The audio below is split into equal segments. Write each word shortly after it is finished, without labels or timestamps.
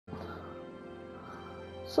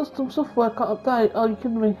System software can't update. Oh, you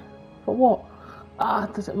kidding me? For what?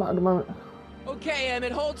 Doesn't matter at the moment. Okay,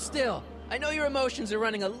 Emmett, hold still. I know your emotions are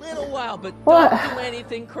running a little wild, but What? don't do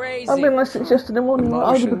anything crazy. I've been listening yesterday morning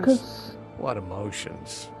only because... What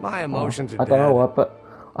emotions? My emotions are I don't dead. know what, but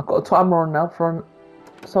I've got a timer on now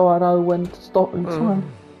so I know when to stop in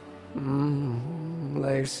time.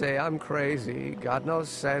 They say I'm crazy, got no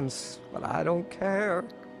sense, but I don't care.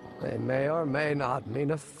 They may or may not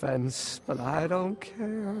mean offense, but I don't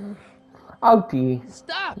care. Oh dear.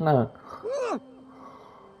 Stop! No.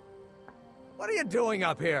 What are you doing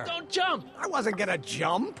up here? Don't jump! I wasn't gonna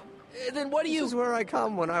jump. Then what do you... This is where I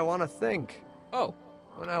come when I want to think. Oh.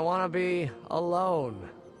 When I want to be alone.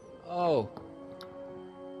 Oh.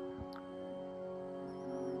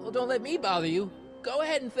 Well, don't let me bother you. Go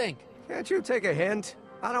ahead and think. Can't you take a hint?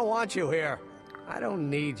 I don't want you here. I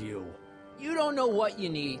don't need you. You don't know what you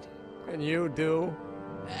need. And you do?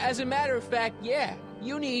 As a matter of fact, yeah.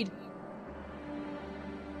 You need...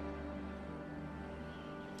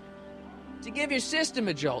 to give your system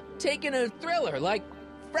a jolt. Take in a thriller like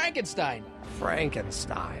Frankenstein.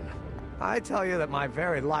 Frankenstein. I tell you that my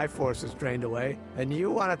very life force is drained away, and you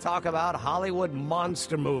want to talk about Hollywood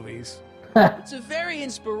monster movies. It's a very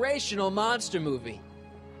inspirational monster movie.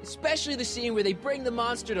 Especially the scene where they bring the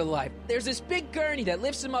monster to life. There's this big gurney that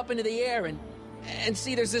lifts him up into the air, and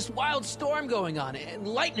see, there's this wild storm going on, and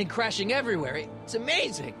lightning crashing everywhere. It's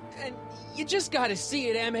amazing. And you just gotta see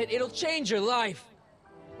it, Emmett. It'll change your life.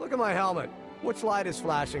 Look at my helmet. Which light is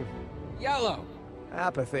flashing? Yellow.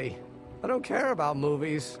 Apathy. I don't care about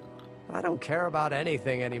movies. I don't care about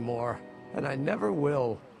anything anymore. And I never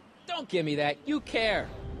will. Don't give me that. You care.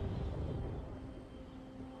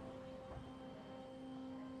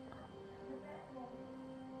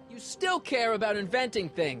 You still care about inventing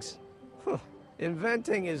things.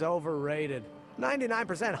 Inventing is overrated.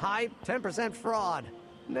 99% hype, 10% fraud.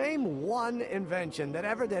 Name one invention that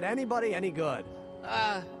ever did anybody any good.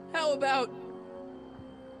 How about...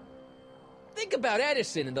 think about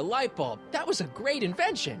Edison and the light bulb. That was a great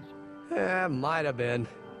invention. Yeah, might have been.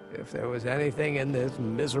 If there was anything in this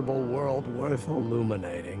miserable world worth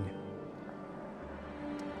illuminating.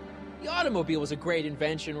 The automobile was a great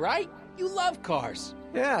invention, right? You love cars.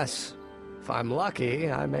 Yes. If I'm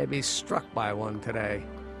lucky, I may be struck by one today.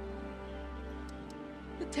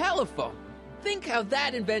 The telephone. Think how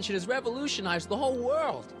that invention has revolutionized the whole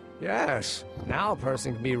world. Yes. Now a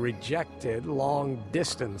person can be rejected long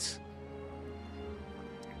distance.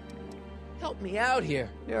 Help me out here.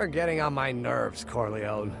 You're getting on my nerves,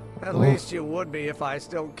 Corleone. At least you would be if I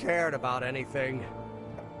still cared about anything.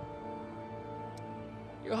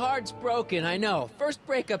 Your heart's broken, I know. First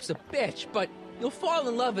breakup's a bitch, but you'll fall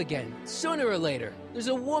in love again, sooner or later. There's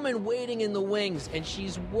a woman waiting in the wings, and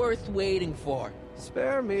she's worth waiting for.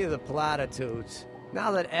 Spare me the platitudes.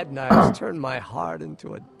 Now that Edna has turned my heart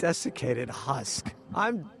into a desiccated husk,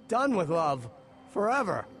 I'm done with love.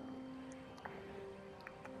 Forever.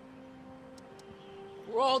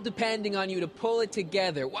 We're all depending on you to pull it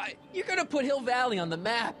together. Why, you're gonna put Hill Valley on the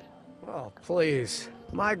map. Oh, please.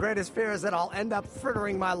 My greatest fear is that I'll end up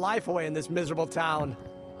frittering my life away in this miserable town.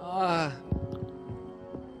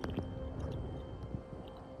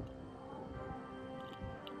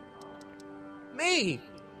 Me! You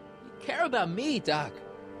care about me, Doc.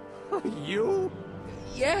 You?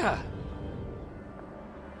 Yeah.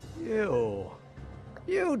 You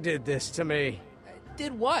did this to me.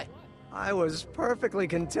 Did what? I was perfectly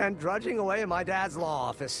content drudging away in my dad's law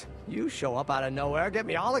office. You show up out of nowhere, get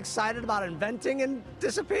me all excited about inventing, and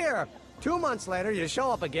disappear. 2 months later, you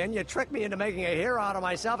show up again, you trick me into making a hero out of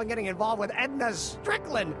myself and getting involved with Edna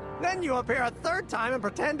Strickland. Then you appear a third time and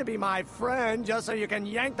pretend to be my friend just so you can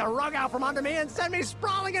yank the rug out from under me and send me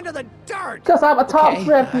sprawling into the dirt. Because I'm a top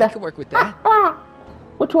friend. I can work with that.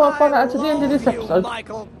 Which one I'll find out at the end of this episode. You,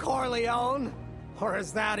 Michael Corleone? Or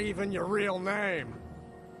is that even your real name?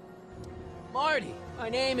 Marty. My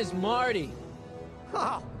name is Marty.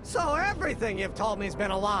 Oh, so everything you've told me's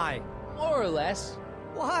been a lie. More or less.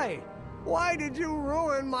 Why? Why did you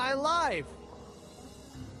ruin my life?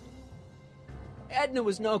 Edna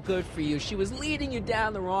was no good for you. She was leading you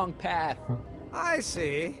down the wrong path. I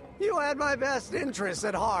see. You had my best interests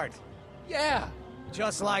at heart. Yeah.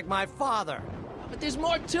 Just like my father. But there's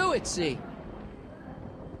more to it, see?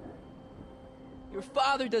 Your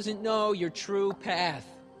father doesn't know your true path.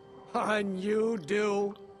 And you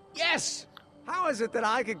do? Yes! How is it that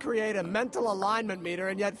I could create a mental alignment meter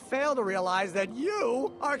and yet fail to realize that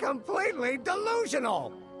you are completely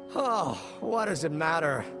delusional? Oh, what does it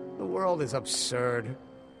matter? The world is absurd.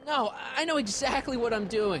 No, I know exactly what I'm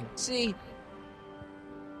doing. See?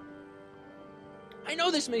 I know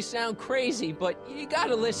this may sound crazy, but you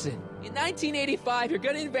gotta listen. In 1985, you're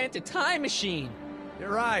gonna invent a time machine.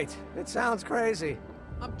 You're right. It sounds crazy.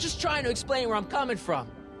 I'm just trying to explain where I'm coming from.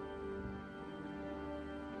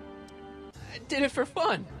 I did it for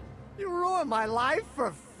fun. You ruined my life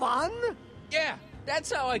for fun? Yeah,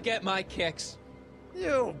 that's how I get my kicks.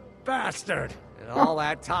 You bastard. And all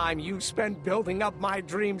that time you spent building up my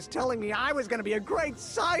dreams, telling me I was gonna be a great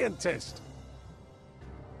scientist.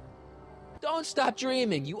 Don't stop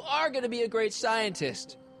dreaming. You are gonna be a great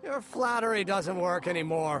scientist. Your flattery doesn't work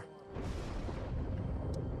anymore.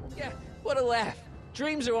 Yeah, what a laugh.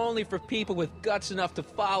 Dreams are only for people with guts enough to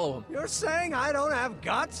follow them. You're saying I don't have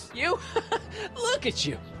guts? You? Look at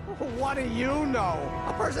you. What do you know?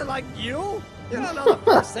 A person like you? You don't know the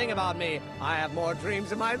first thing about me. I have more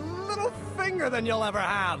dreams in my little finger than you'll ever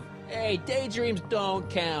have. Hey, daydreams don't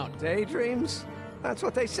count. Daydreams? That's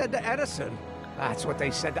what they said to Edison. That's what they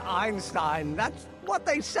said to Einstein. That's what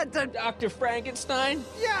they said to... Dr. Frankenstein?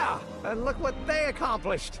 Yeah, and look what they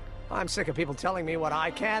accomplished. I'm sick of people telling me what I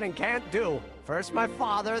can and can't do. First my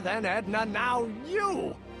father, then Edna, now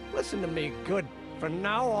you. Listen to me, good. From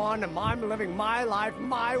now on, I'm living my life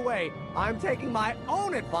my way. I'm taking my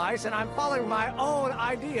own advice and I'm following my own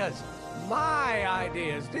ideas. My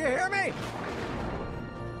ideas. Do you hear me?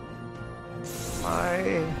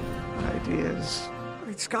 My ideas.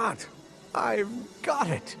 Great Scott. I've got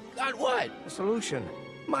it. Got what? The solution.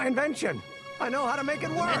 My invention. I know how to make it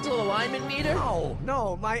work. Mental alignment meter?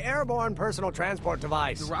 No, my airborne personal transport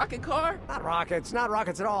device. The rocket car? Not rockets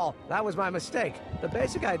at all. That was my mistake. The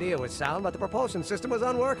basic idea was sound, but the propulsion system was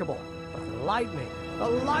unworkable. But the lightning!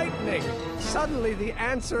 Suddenly the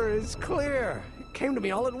answer is clear. It came to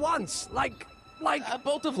me all at once, like... A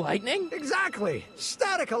bolt of lightning? Exactly!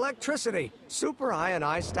 Static electricity! Super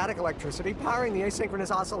ionized static electricity powering the asynchronous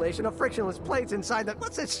oscillation of frictionless plates inside the...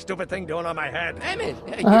 What's this stupid thing doing on my head? Emmett,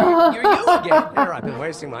 you're you again. Here I've been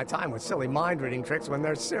wasting my time with silly mind-reading tricks when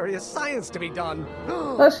there's serious science to be done.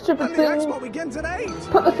 That stupid And the thing. expo begins at 8!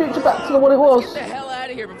 Put the future back to what it was. Get the hell out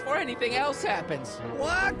of here before anything else happens.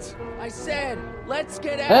 What? I said, let's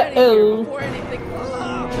get out of here before anything...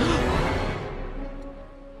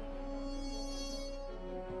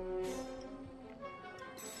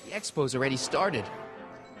 The expo's already started.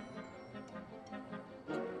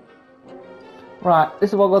 Right, this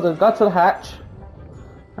is what we're going to do. Go to the hatch.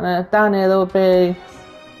 And then down here there will be...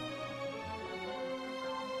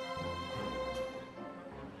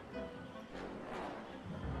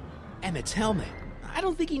 Emmett's helmet. I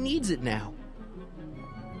don't think he needs it now.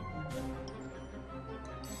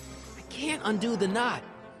 I can't undo the knot.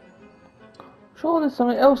 Sure, there's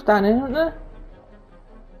something else down here, isn't there?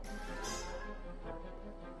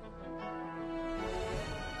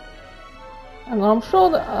 Hang on, I'm sure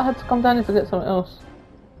that I had to come down here to get something else.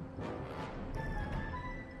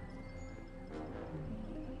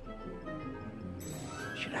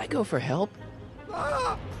 Should I go for help?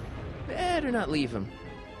 Better not leave him.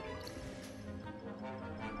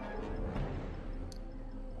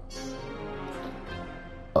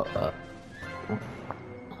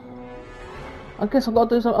 I guess I've got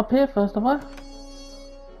to do something up here first, have I?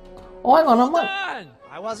 Oh, hang on, I might... Done!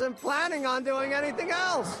 I wasn't planning on doing anything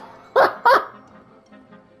else.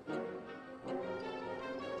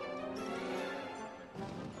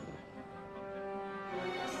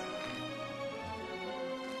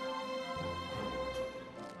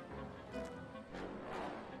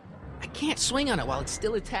 I can't swing on it while it's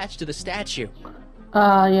still attached to the statue.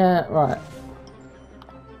 Yeah, right.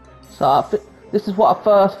 So, this is what I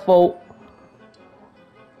first thought.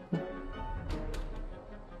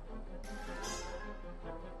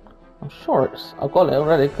 I'm sure I've got it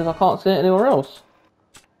already because I can't see it anywhere else.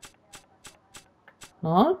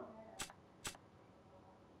 No?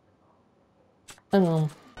 Hang on.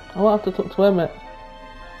 I will have to talk to Emmett.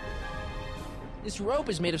 This rope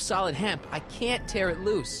is made of solid hemp. I can't tear it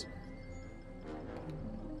loose.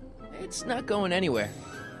 It's not going anywhere.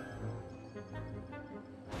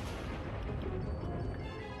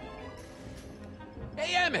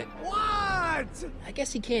 Hey, Emmett! What? I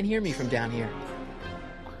guess he can't hear me from down here.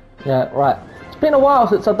 Yeah, right. It's been a while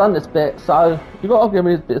since I've done this bit, so you've got to give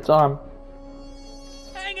me this bit of time.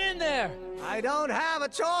 Hang in there! I don't have a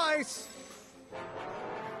choice.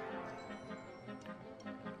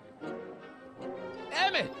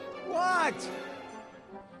 Emmett! What?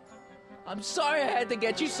 I'm sorry I had to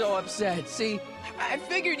get you so upset. See, I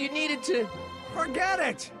figured you needed to... Forget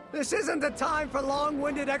it. This isn't the time for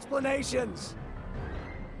long-winded explanations.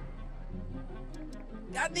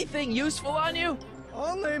 Got anything useful on you?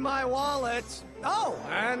 Only my wallet. Oh,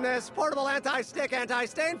 and this portable anti-stick,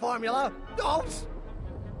 anti-stain formula. Oops.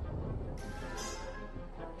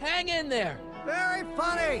 hang in there. Very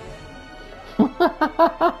funny.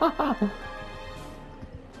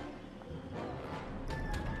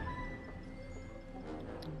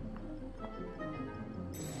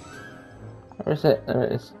 Where is it? There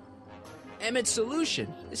it is. Emmett's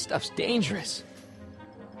solution. This stuff's dangerous.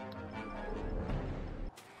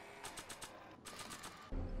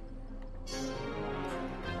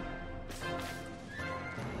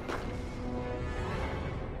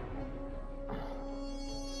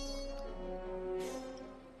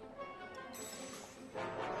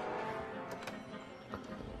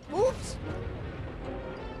 Oops.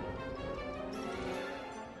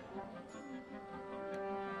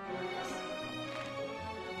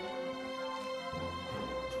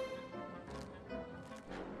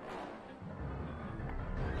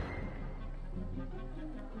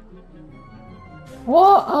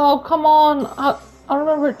 What? Oh, come on! I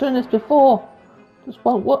remember it doing this before. Just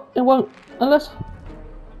won't. What? It won't. Unless.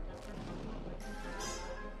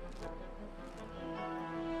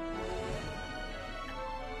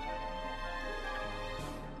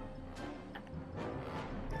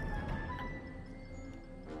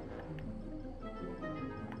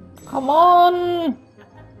 Come on!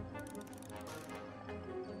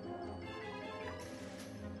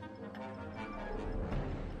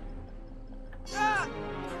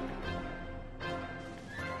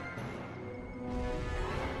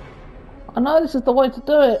 I know this is the way to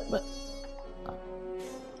do it, but...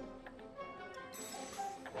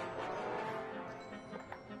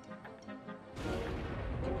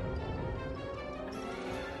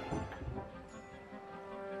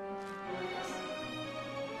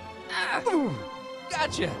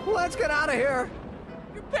 Gotcha. Let's get out of here.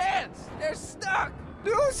 Your pants, they're stuck.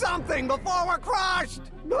 Do something before we're crushed.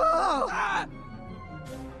 Ah!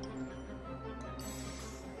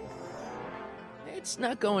 It's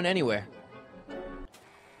not going anywhere.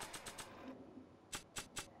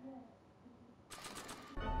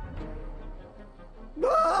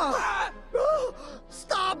 Ah! Ah!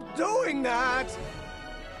 Stop doing that.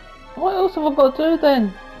 What else have I got to do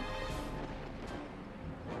then?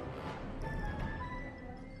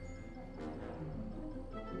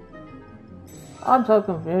 I'm so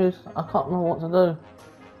confused. I can't remember what to do.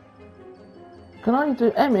 Can I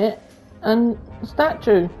do Emmett and the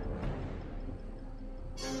statue?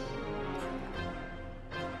 There's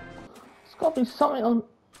got to be something on.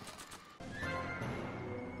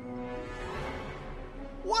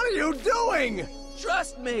 What are you doing?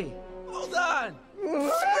 Trust me. Hold on.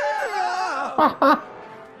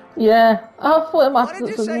 Yeah, I thought it must. What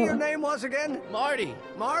did you say your name was again? Marty,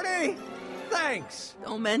 Marty? Thanks.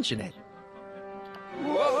 don't mention it.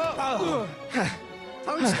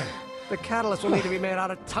 Tungsten. The catalyst will need to be made out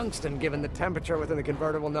of tungsten, given the temperature within the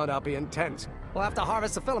converter will no doubt be intense. We'll have to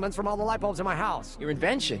harvest the filaments from all the light bulbs in my house. Your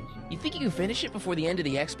invention. You think you can finish it before the end of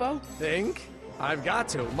the expo? Think? I've got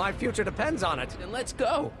to. My future depends on it. Then let's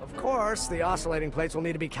go. Of course, the oscillating plates will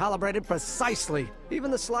need to be calibrated precisely. Even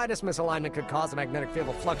the slightest misalignment could cause the magnetic field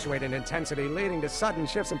to fluctuate in intensity, leading to sudden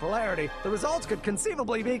shifts in polarity. The results could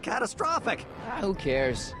conceivably be catastrophic. Who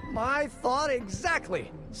cares? My thought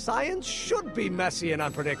exactly. Science should be messy and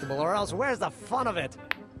unpredictable, or else where's the fun of it?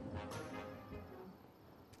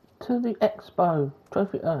 To the expo.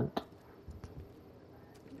 Trophy earned.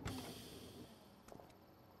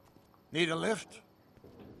 Need a lift?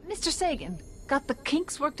 Mr. Sagan, got the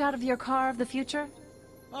kinks worked out of your car of the future?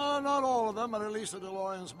 Not all of them, but at least the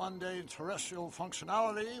DeLorean's mundane terrestrial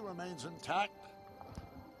functionality remains intact.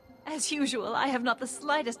 As usual, I have not the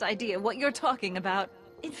slightest idea what you're talking about.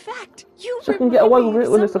 In fact, you So I can get away remind with me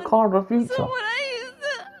it when of it's a car of the future. someone I used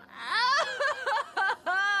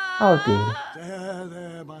Oh dear.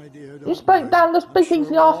 There, my dear. You spoke down the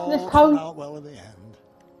speakeasy arsonist, all hoe. turned out well in the end.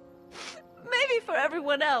 Maybe for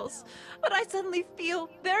everyone else, but I suddenly feel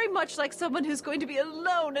very much like someone who's going to be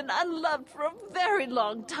alone and unloved for a very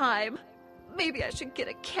long time. Maybe I should get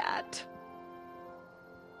a cat.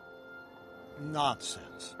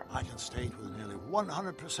 Nonsense. I can state with nearly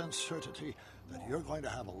 100% certainty that you're going to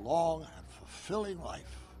have a long and fulfilling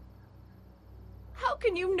life. How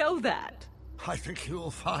can you know that? I think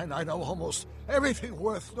you'll find I know almost everything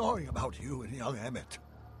worth knowing about you and young Emmett.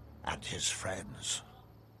 And his friends.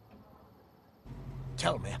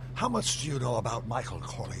 Tell me, how much do you know about Michael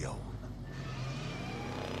Corleone?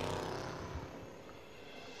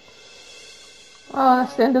 Oh,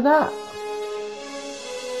 that's the end of that.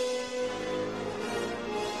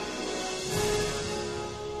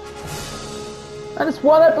 And it's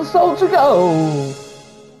one episode to go.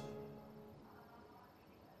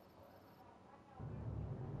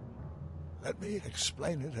 Let me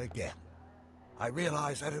explain it again. I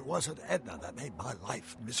realized that it wasn't Edna that made my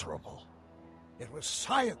life miserable. It was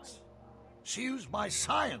science. She used my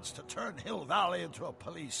science to turn Hill Valley into a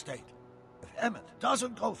police state. If Emmett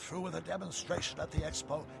doesn't go through with a demonstration at the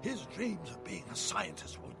expo, his dreams of being a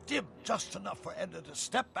scientist will dim just enough for Edna to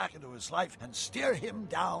step back into his life and steer him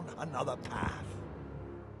down another path.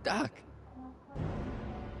 Doc.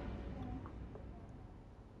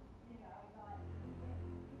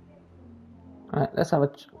 Alright, let's have a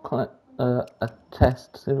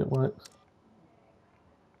test, see if it works.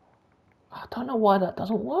 I don't know why that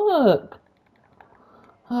doesn't work.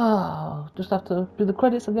 Oh, just have to do the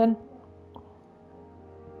credits again.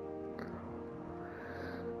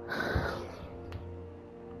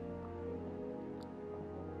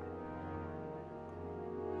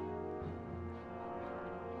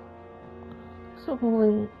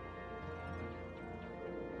 Suddenly,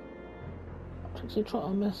 Trixie Trotter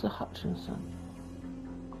and Mr. Hutchinson.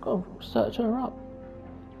 Go search her up.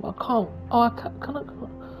 But I can't. Oh,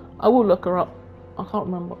 I will look her up. I can't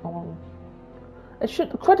remember. Oh.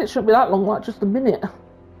 The credits shouldn't be that long, like just a minute.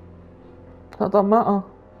 That doesn't matter.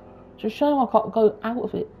 It's a shame I can't go out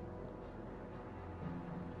of it.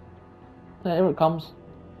 Yeah, here it comes.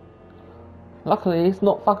 Luckily, it's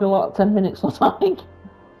not fucking like 10 minutes or something.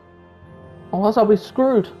 Or else I'll be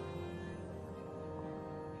screwed.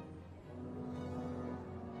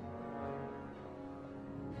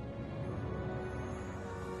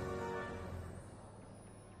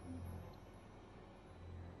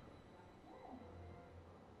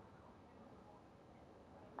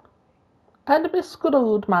 And be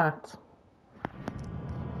screwed, Matt.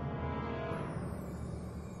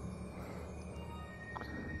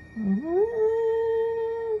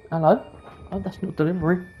 Hello? Oh, that's not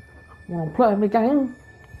delivery. When I'm playing the game.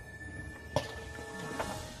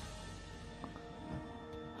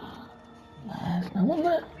 There's no one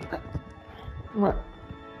there. Right.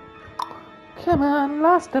 Come on,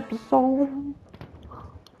 last episode.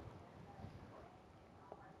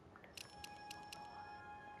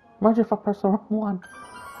 Imagine if I press the wrong one.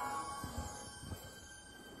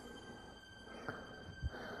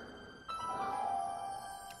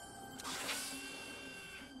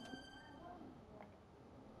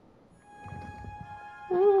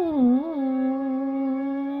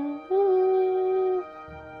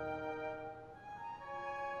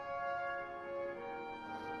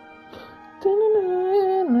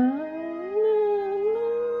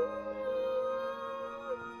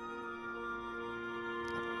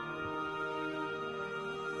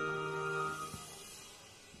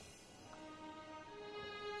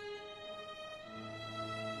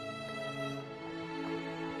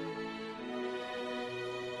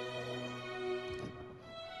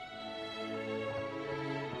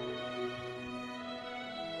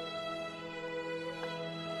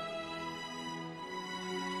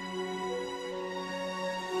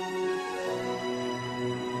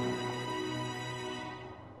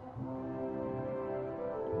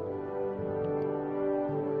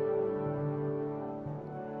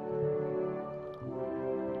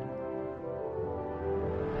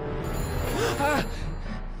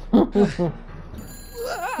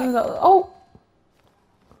 Oh!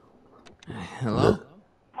 Hello?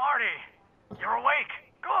 Marty! You're awake!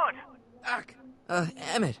 Good! Doc!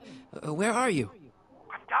 Emmett, where are you?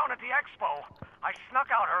 I'm down at the expo. I snuck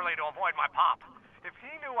out early to avoid my pop. If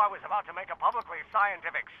he knew I was about to make a publicly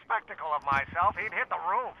scientific spectacle of myself, he'd hit the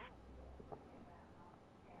roof.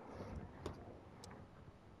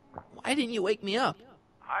 Why didn't you wake me up?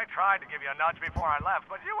 I tried to give you a nudge before I left,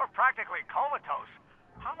 but you were practically comatose.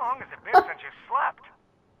 How long has it been since you slept?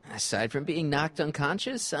 Aside from being knocked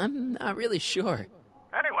unconscious, I'm not really sure.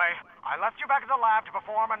 Anyway, I left you back at the lab to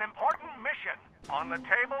perform an important mission. On the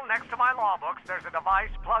table next to my law books, there's a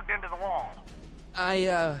device plugged into the wall.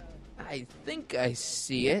 I think I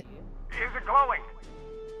see it. Is it glowing?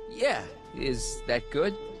 Yeah, is that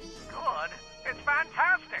good? Good? It's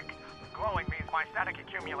fantastic! Glowing means my static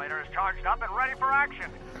accumulator is charged up and ready for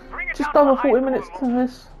action. Bring it Just down to over the 40 high minutes school to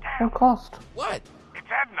this podcast. What? It's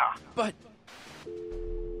Edna. But...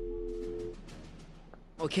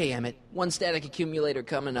 Okay, Emmett. One static accumulator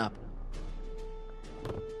coming up.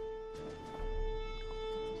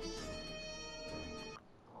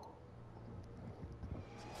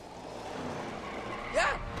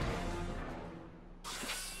 Yeah!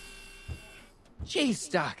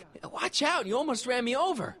 Jeez, Doc. Watch out. You almost ran me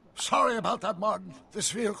over. Sorry about that, Martin.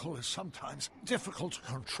 This vehicle is sometimes difficult to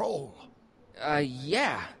control.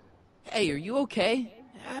 Yeah. Hey, are you okay?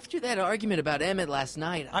 After that argument about Emmett last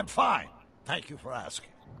night... I'm fine. Thank you for asking.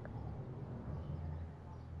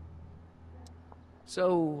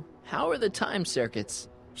 So, how are the time circuits?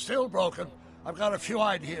 Still broken. I've got a few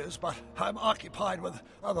ideas, but I'm occupied with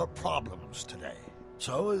other problems today.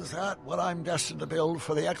 So is that what I'm destined to build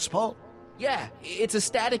for the expo? Yeah, it's a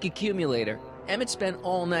static accumulator. Emmett spent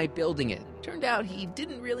all night building it. Turned out he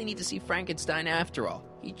didn't really need to see Frankenstein after all.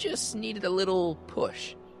 He just needed a little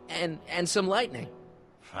push. And some lightning.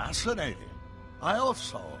 Fascinating. I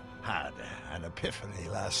also had an epiphany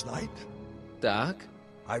last night. Doc?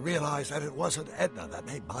 I realized that it wasn't Edna that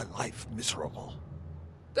made my life miserable.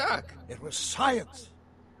 Doc! It was science.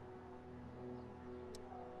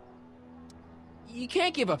 You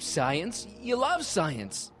can't give up science. You love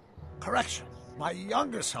science. Correction. My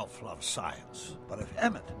younger self loves science. But if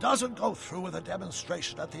Emmett doesn't go through with a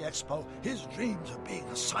demonstration at the expo, his dreams of being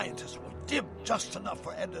a scientist will dim just enough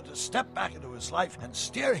for Edna to step back into his life and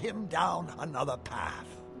steer him down another path.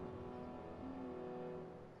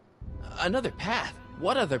 Another path?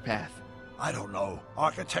 What other path? I don't know.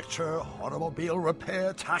 Architecture, automobile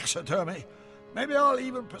repair, taxidermy. Maybe I'll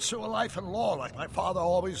even pursue a life in law like my father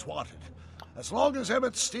always wanted. As long as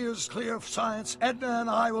Emmett steers clear of science, Edna and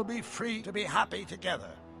I will be free to be happy together.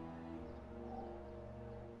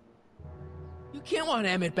 You can't want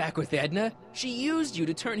Emmett back with Edna. She used you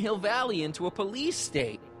to turn Hill Valley into a police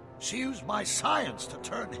state. She used my science to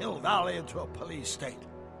turn Hill Valley into a police state.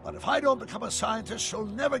 But if I don't become a scientist, she'll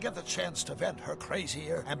never get the chance to vent her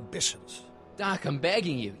crazier ambitions. Doc, I'm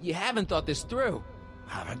begging you. You haven't thought this through.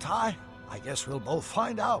 Haven't I? I guess we'll both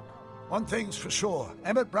find out. One thing's for sure,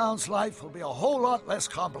 Emmett Brown's life will be a whole lot less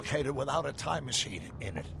complicated without a time machine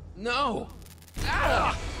in it. No!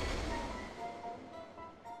 Ah!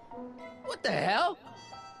 What the hell?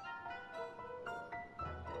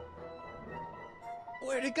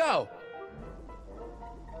 Where'd it go?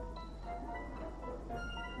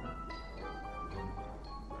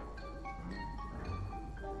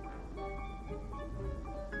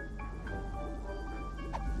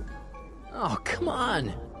 Oh, come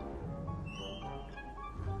on!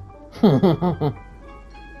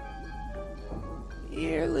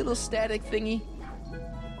 Here, little static thingy.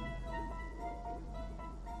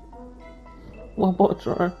 One more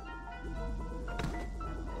try.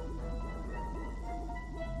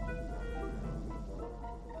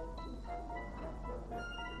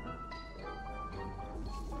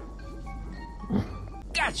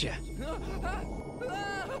 Gotcha!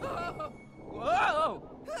 Whoa!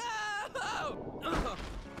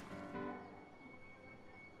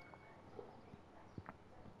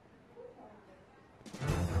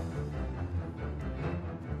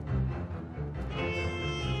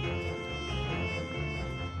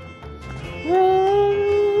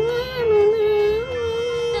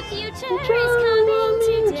 The future is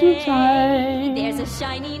coming today. There's a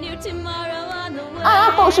shiny new tomorrow on the way.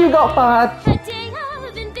 I thought she got bad. The day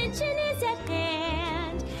of invention is at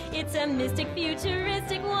hand. It's a mystic,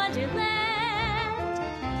 futuristic wonderland.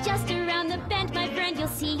 Just around the bend, my friend, you'll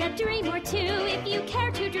see a dream or two. If you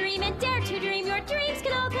care to dream and dare to dream, your dreams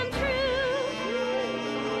can all come true.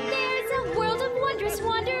 There's a world of wondrous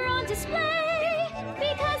wonder on display,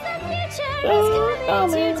 because the future is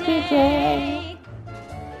coming today.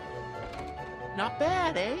 Not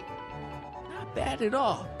bad, eh? Not bad at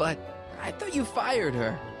all, but I thought you fired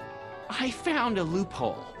her. I found a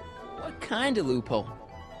loophole. What kind of loophole?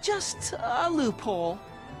 Just a loophole.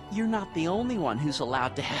 You're not the only one who's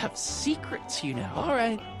allowed to have secrets, you know. All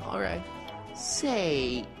right.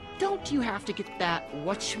 Say, don't you have to get that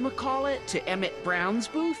whatchamacallit to Emmett Brown's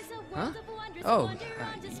booth? Huh? Oh,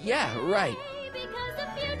 yeah, right. Because the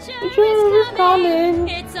future is coming.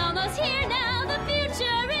 It's almost here now. The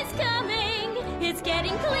future is coming. It's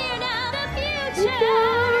getting clear now. The future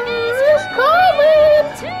is coming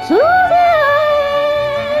today.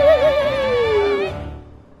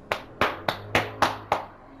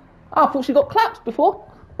 I thought she got clapped before.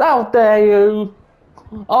 How dare you?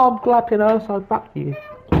 I'm clapping her, so back you.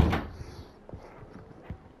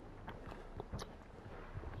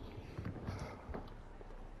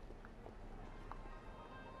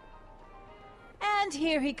 And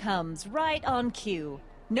here he comes, right on cue.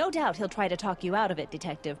 No doubt he'll try to talk you out of it,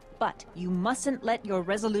 Detective, but you mustn't let your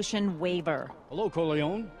resolution waver. Hello,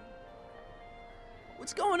 Corleone.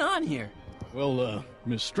 What's going on here? Well,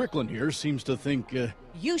 Miss Strickland here seems to think,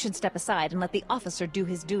 You should step aside and let the officer do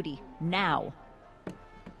his duty, now.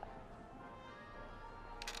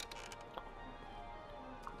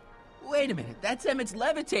 Wait a minute, that's Emmett's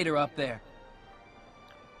levitator up there.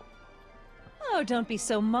 Oh, don't be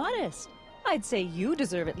so modest. I'd say you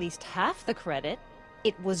deserve at least half the credit.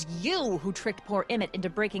 It was you who tricked poor Emmett into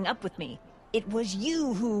breaking up with me. It was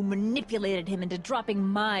you who manipulated him into dropping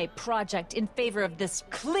my project in favor of this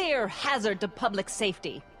clear hazard to public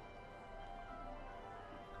safety.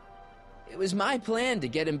 It was my plan to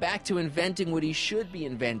get him back to inventing what he should be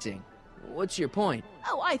inventing. What's your point?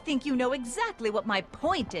 Oh, I think you know exactly what my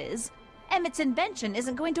point is. Emmett's invention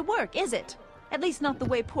isn't going to work, is it? At least not the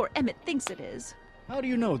way poor Emmett thinks it is. How do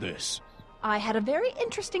you know this? I had a very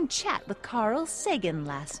interesting chat with Carl Sagan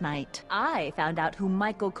last night. I found out who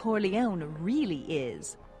Michael Corleone really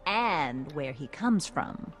is, and where he comes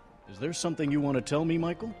from. Is there something you want to tell me,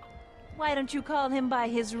 Michael? Why don't you call him by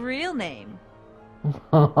his real name?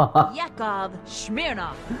 Yakov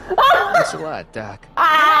Smirnov. Thanks a lot, Doc.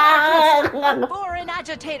 Foreign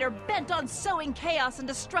agitator bent on sowing chaos and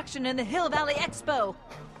destruction in the Hill Valley Expo.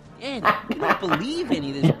 And you don't believe any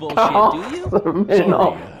of this bullshit, do you?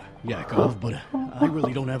 Sorry, Yakov, but I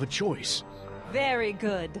really don't have a choice. Very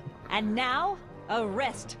good. And now,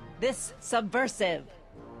 arrest this subversive.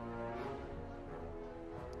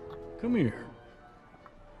 Come here.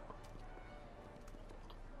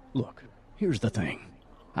 Look, here's the thing.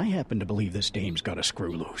 I happen to believe this dame's got a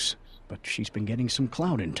screw loose, but she's been getting some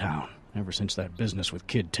clout in town ever since that business with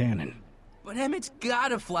Kid Tannen. But Emmett's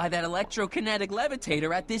gotta fly that electrokinetic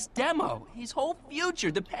levitator at this demo. His whole future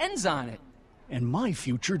depends on it. And my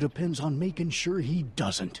future depends on making sure he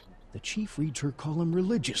doesn't. The chief reads her column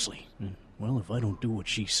religiously. And, well, if I don't do what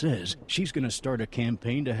she says, she's gonna start a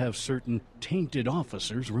campaign to have certain tainted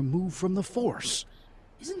officers removed from the force.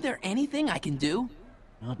 Isn't there anything I can do?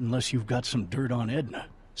 Not unless you've got some dirt on Edna.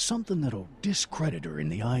 Something that'll discredit her in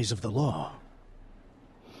the eyes of the law.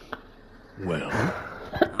 Well,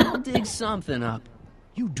 I'll dig something up.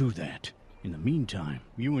 you do that. In the meantime,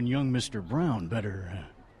 you and young Mr. Brown better...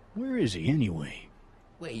 where is he, anyway?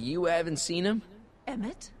 Wait, you haven't seen him?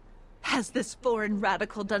 Emmett? Has this foreign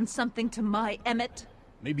radical done something to my Emmett?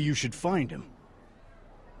 Maybe you should find him.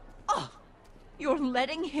 Oh, you're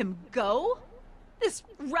letting him go? This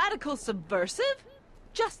radical subversive?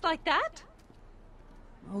 Just like that?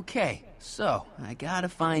 Okay, so I gotta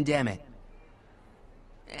find Emmett.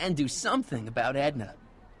 And do something about Edna.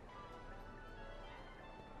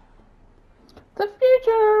 The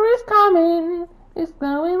future is coming. It's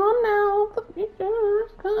going on now. The future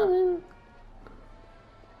is coming.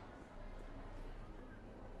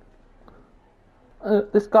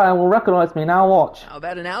 This guy will recognize me now. Watch. How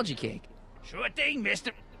about an algae cake? Sure thing,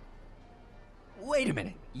 mister. Wait a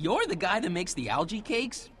minute. You're the guy that makes the algae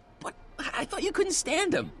cakes? But I thought you couldn't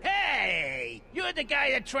stand them. Hey! You're the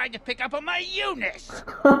guy that tried to pick up on my Eunice!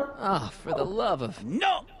 Oh, for the love of...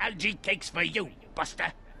 No algae cakes for you,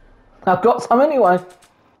 Buster! I've got some anyway.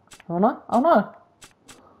 Oh no. Oh no.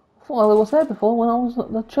 I thought I was there before when I was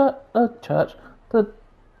at the the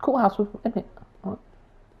courthouse with Emmett. Right.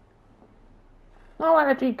 No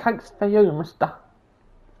allergy cakes for you, mister.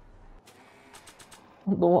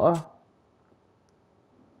 Daughter.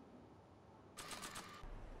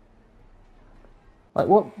 Like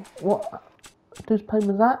what newspaper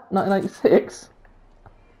was that? 1986?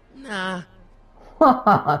 Nah.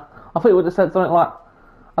 I thought he would have said something like,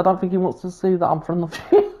 I don't think he wants to see that I'm from the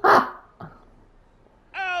future.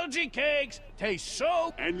 Algae cakes taste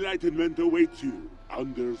so... Enlightenment awaits you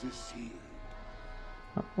under the sea.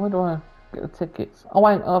 Where do I get the tickets? Oh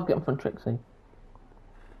wait, I'll get them from Trixie.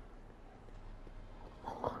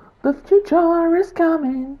 The future is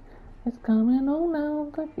coming. It's coming on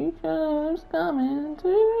now. The future is coming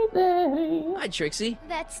today. Hi, Trixie.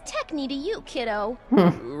 That's Techni to you, kiddo.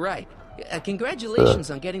 Right. Congratulations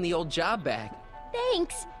on getting the old job back.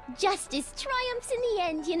 Thanks. Justice triumphs in the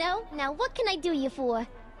end, you know? Now what can I do you for?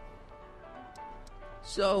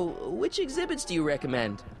 So, which exhibits do you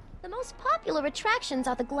recommend? The most popular attractions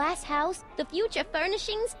are the Glass House, the Future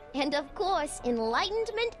Furnishings, and of course,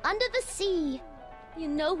 Enlightenment Under the Sea. You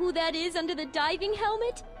know who that is under the diving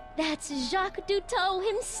helmet? That's Jacques Cousteau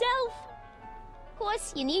himself. Of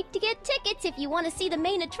course, you need to get tickets if you want to see the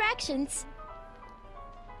main attractions.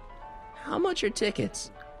 How much are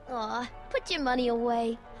tickets? Aw, put your money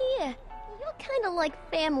away. Here, you're kind of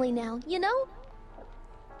like family now, you know?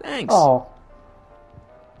 Thanks. Oh.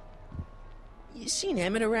 You seen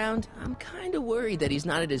Emmett around? I'm kind of worried that he's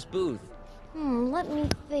not at his booth. Let me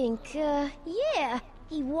think. Yeah.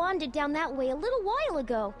 He wandered down that way a little while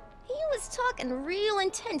ago. He was talking real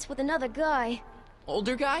intense with another guy.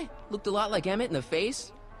 Older guy? Looked a lot like Emmett in the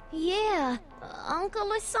face? Yeah.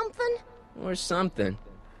 Uncle or something? Or something.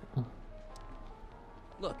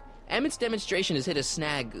 Look, Emmett's demonstration has hit a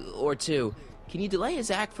snag or two. Can you delay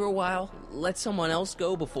his act for a while? Let someone else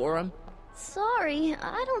go before him? Sorry,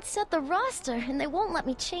 I don't set the roster, and they won't let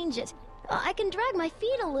me change it. I can drag my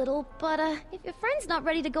feet a little, but if your friend's not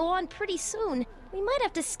ready to go on pretty soon, we might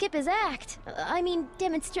have to skip his act. I mean,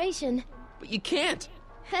 demonstration. But you can't.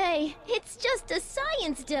 Hey, it's just a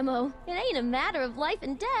science demo. It ain't a matter of life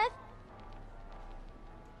and death.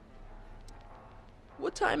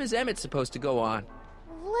 What time is Emmett supposed to go on?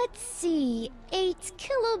 Let's see. 8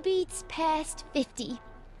 kilobeats past 50.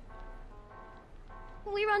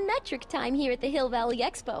 We're on metric time here at the Hill Valley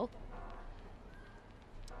Expo.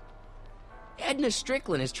 Edna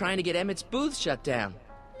Strickland is trying to get Emmett's booth shut down.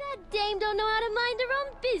 That dame don't know how to mind her own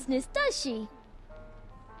business, does she?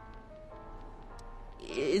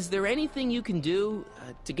 Is there anything you can do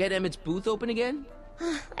to get Emmett's booth open again?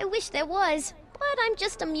 I wish there was, but I'm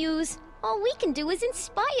just a muse. All we can do is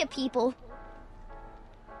inspire people.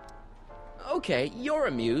 Okay, you're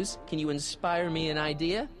a muse. Can you inspire me an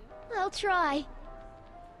idea? I'll try.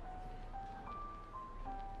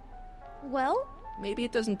 Well? Maybe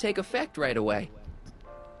it doesn't take effect right away.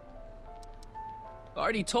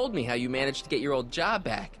 Artie told me how you managed to get your old job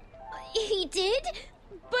back. He did?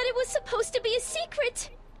 But it was supposed to be a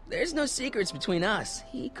secret. There's no secrets between us.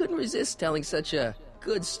 He couldn't resist telling such a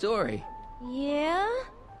good story. Yeah?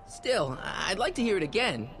 Still, I'd like to hear it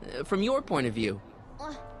again, from your point of view.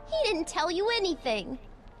 He didn't tell you anything.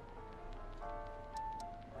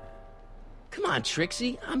 Come on,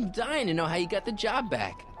 Trixie. I'm dying to know how you got the job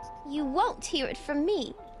back. You won't hear it from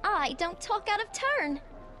me. I don't talk out of turn.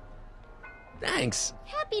 Thanks.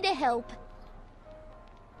 Happy to help.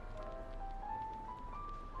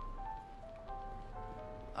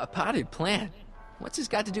 A potted plant? What's this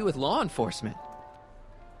got to do with law enforcement?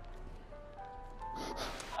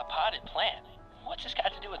 A potted plant? What's this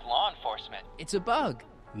got to do with law enforcement? It's a bug.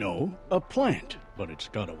 No, a plant, but it's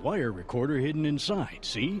got a wire recorder hidden inside,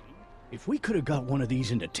 see? If we could have got one of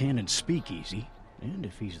these into Tannen's speakeasy, and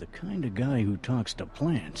if he's the kind of guy who talks to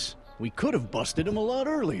plants, we could have busted him a lot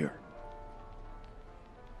earlier.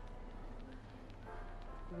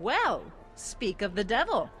 Well, speak of the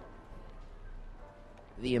devil.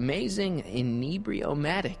 The amazing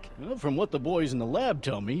inebriomatic. Well, from what the boys in the lab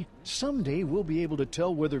tell me, someday we'll be able to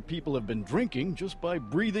tell whether people have been drinking just by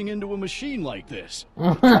breathing into a machine like this.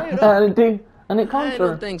 Try it out. And it comes I through.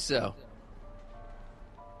 don't think so.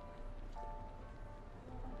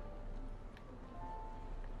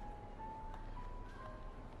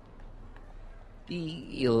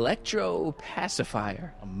 The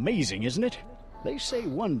electro-pacifier. Amazing, isn't it? They say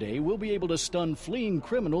one day we'll be able to stun fleeing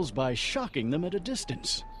criminals by shocking them at a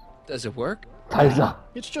distance. Does it work? Taser.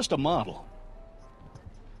 It's just a model.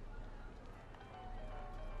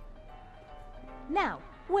 Now,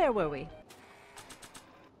 where were we?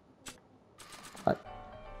 You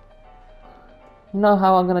know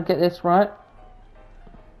how I'm gonna get this right?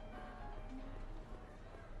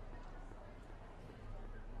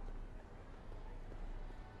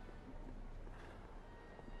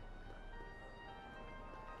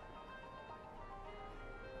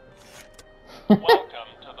 Welcome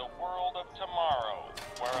to the world of tomorrow,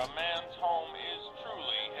 where a man's home is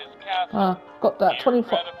truly his castle. Got that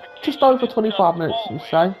 25, just over 25 minutes, you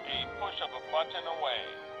say? A push of a button away.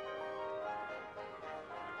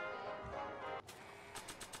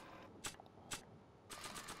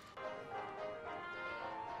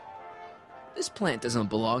 This plant doesn't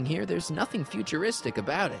belong here. There's nothing futuristic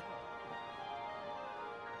about it.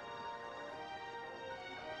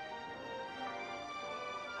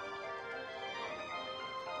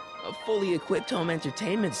 A fully equipped home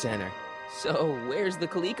entertainment center. So, where's the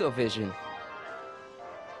ColecoVision?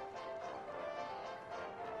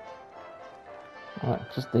 Alright,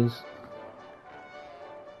 just these.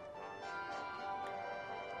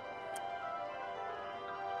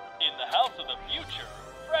 In the house of the future,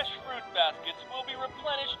 fresh fruit baskets will be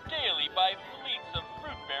replenished daily by fleets of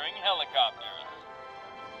fruit-bearing helicopters.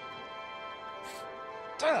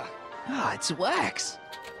 Ah, it's wax.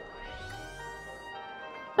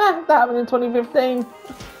 That happened in 2015.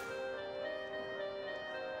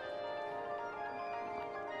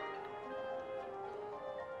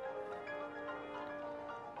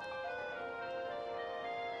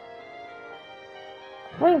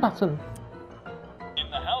 Ring button. In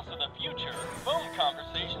the house of the future, phone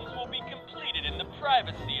conversations will be completed in the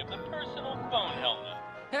privacy of the personal phone helmet.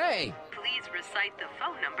 Hey! Please recite the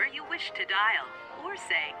phone number you wish to dial, or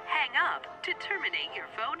say hang up to terminate your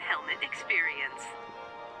phone helmet experience.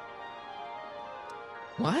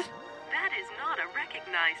 What? That is not a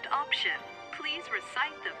recognized option. Please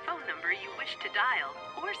recite the phone number you wish to dial,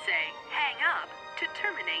 or say hang up to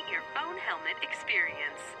terminate your phone helmet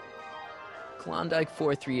experience. Klondike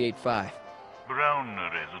 4385. Brown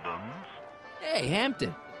residence. Hey,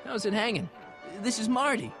 Hampton. How's it hanging? This is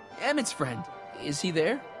Marty, Emmett's friend. Is he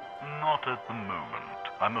there? Not at the moment.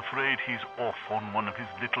 I'm afraid he's off on one of his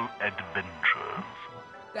little adventures.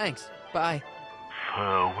 Thanks. Bye.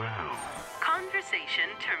 Farewell. Conversation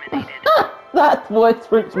terminated. That voice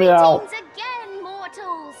freaks me out. Greetings again,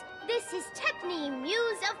 mortals. This is Tech Techne,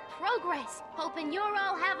 Muse of Progress. Hoping you're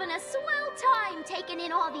all having a swell time taking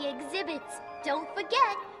in all the exhibits. Don't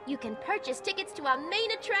forget, you can purchase tickets to our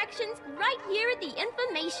main attractions right here at the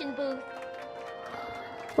information booth.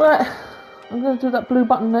 Right, I'm going to do that blue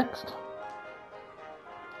button next.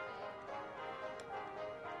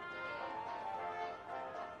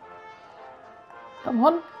 Come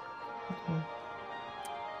on. In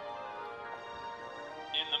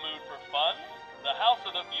the mood for fun? The House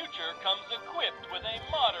of the Future comes equipped with a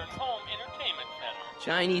modern home entertainment center.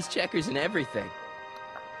 Chinese checkers and everything.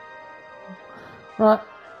 Right,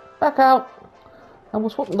 back out. And we'll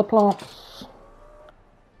swap the plants.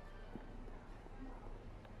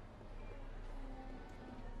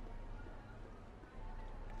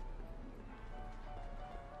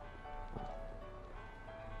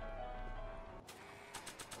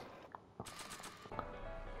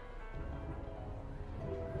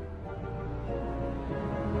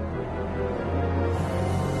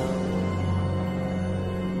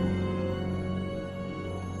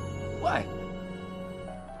 What?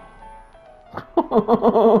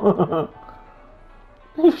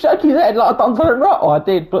 He shook his head like I'd done something right. Oh, I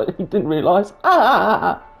did, but he didn't realise.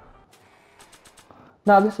 Ah!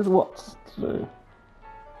 Now this is what to do.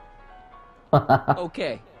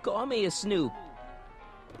 Okay, call me a snoop.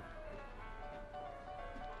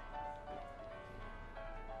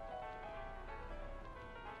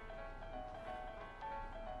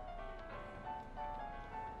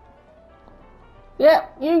 Yeah,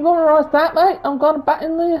 you organise that, mate. I'm going back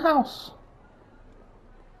in the house.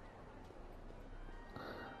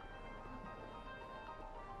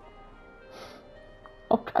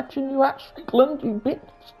 I'm catching you at Strickland, you bitch.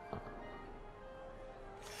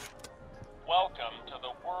 Welcome to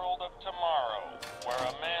the world of tomorrow, where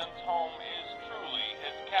a man's home is truly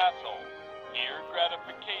his castle. Here,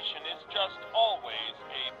 gratification is just always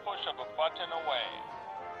a push of a button away.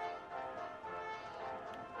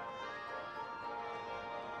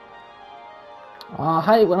 I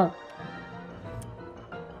hate when I...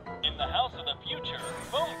 In the House of the Future,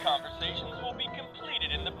 phone conversations will be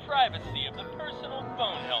completed in the privacy of the personal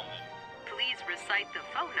phone helmet. Please recite the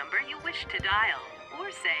phone number you wish to dial,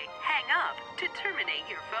 or say hang up to terminate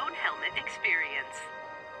your phone helmet experience.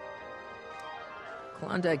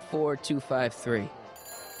 Klondike 4253.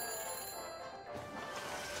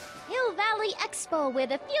 Hill Valley Expo, where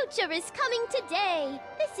the future is coming today.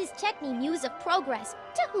 This is Techne, Muse of Progress.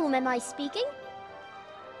 To whom am I speaking?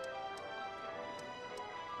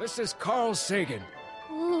 This is Carl Sagan.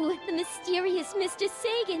 Ooh, the mysterious Mr.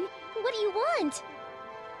 Sagan. What do you want?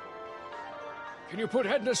 Can you put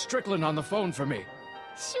Edna Strickland on the phone for me?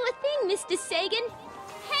 Sure thing, Mr. Sagan.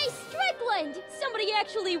 Hey, Strickland! Somebody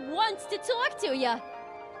actually wants to talk to you.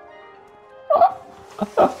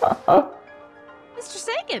 Mr.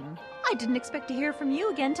 Sagan, I didn't expect to hear from you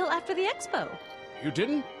again till after the expo. You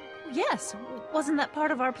didn't? Yes, wasn't that part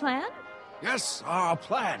of our plan? Yes, our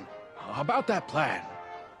plan. About that plan.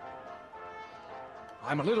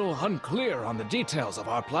 I'm a little unclear on the details of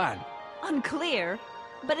our plan. Unclear?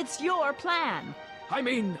 But it's your plan. I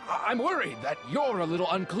mean, I'm worried that you're a little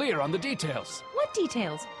unclear on the details. What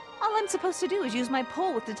details? All I'm supposed to do is use my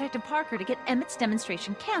poll with Detective Parker to get Emmett's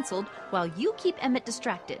demonstration canceled while you keep Emmett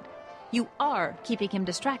distracted. You are keeping him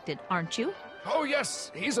distracted, aren't you? Oh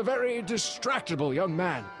yes, he's a very distractible young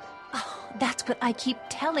man. Oh, that's what I keep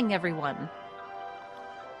telling everyone.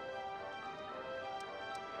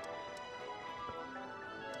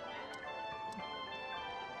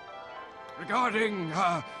 Regarding,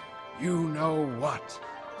 you know what?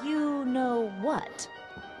 You know what?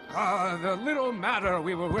 The little matter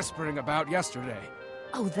we were whispering about yesterday.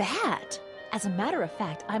 Oh, that! As a matter of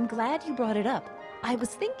fact, I'm glad you brought it up. I was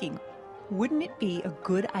thinking, wouldn't it be a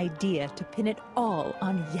good idea to pin it all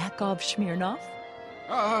on Yakov Smirnov?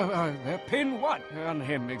 Pin what on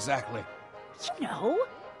him exactly? You know,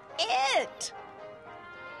 it!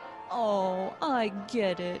 Oh, I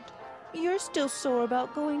get it. You're still sore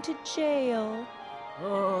about going to jail.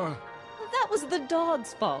 That was the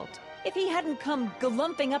dog's fault. If he hadn't come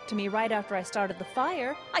glumping up to me right after I started the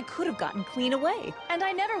fire, I could have gotten clean away, and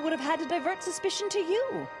I never would have had to divert suspicion to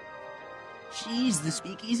you. She's the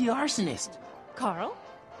speakeasy arsonist. Carl,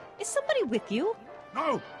 is somebody with you?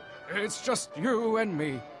 No, it's just you and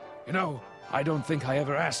me. You know, I don't think I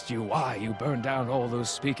ever asked you why you burned down all those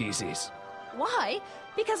speakeasies. Why?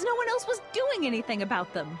 Because no one else was doing anything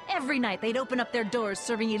about them. Every night they'd open up their doors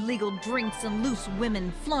serving illegal drinks and loose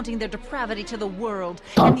women, flaunting their depravity to the world,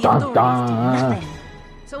 and the authorities did nothing.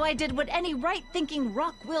 So I did what any right-thinking,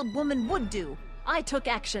 rock-willed woman would do. I took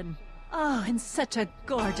action. Oh, and such a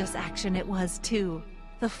gorgeous action it was, too.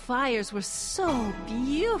 The fires were so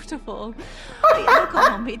beautiful. The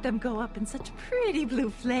alcohol made them go up in such pretty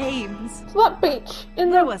blue flames. So that bitch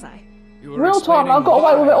in Where the was I? You were real time, I explaining got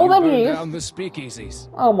away with it why all you them burned years. down the speakeasies.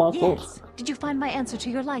 Oh my god. Yes. Did you find my answer to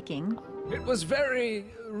your liking? It was very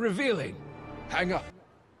revealing. Hang up.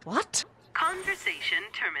 What? Conversation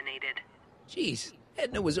terminated. Jeez,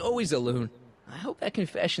 Edna was always a loon. I hope that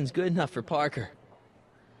confession's good enough for Parker.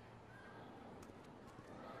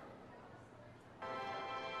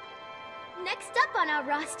 Next up on our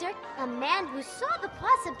roster, a man who saw the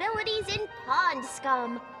possibilities in pond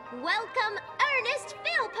scum. Welcome, Ernest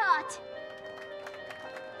Philpott.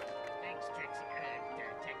 Thanks, Trixie.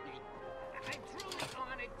 Technique. I'm truly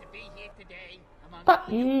honored to be here today among Fuck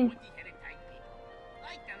all you you. pointy-headed type people.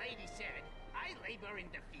 Like the lady said, I labor in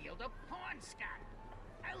the field of pond scum.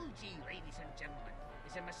 Algae, ladies and gentlemen,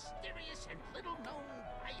 is a mysterious and little-known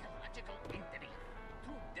biological entity.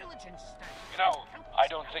 Through diligent study... You know, I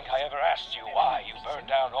don't think I ever asked you why you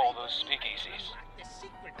burned down all those speakeasies.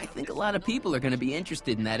 I think a lot of people are going to be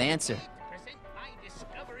interested in that answer. Present my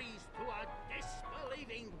discoveries to a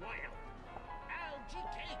disbelieving world. Algae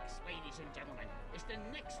cakes, ladies and gentlemen, is the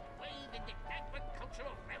next wave in the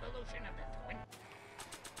agricultural revolution of the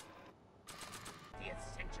 20th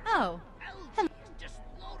century. Oh. Algae is just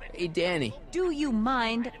loaded. Hey, Danny. Do you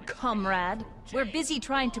mind, comrade? We're busy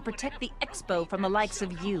trying to protect the expo from the likes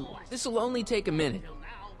of you. This'll only take a minute.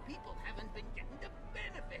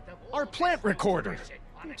 Our plant recorder.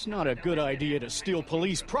 It's not a good idea to steal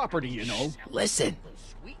police property, you know. Listen.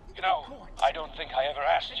 You know, I don't think I ever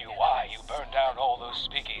asked you why you burned down all those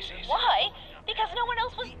speakeasies. Why? Because no one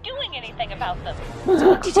else was doing anything about them.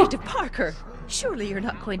 Detective Parker, surely you're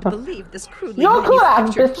not going to believe this crudely You're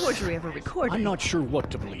manufactured correct. forgery of a recording. I'm not sure what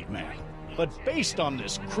to believe, ma'am. But based on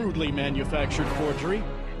this crudely manufactured forgery,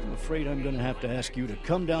 I'm afraid I'm going to have to ask you to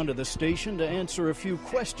come down to the station to answer a few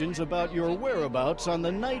questions about your whereabouts on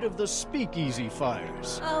the night of the Speakeasy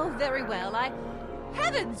fires. Oh, very well.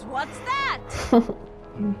 Heavens, what's that?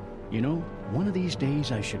 You know, one of these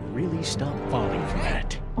days I should really stop falling for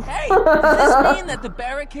that. Hey, does this mean that the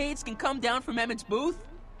barricades can come down from Emmett's booth?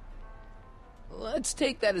 Let's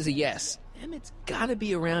take that as a yes. Emmett's gotta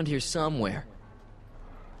be around here somewhere.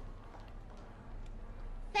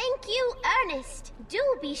 Thank you, Ernest. Do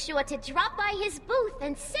be sure to drop by his booth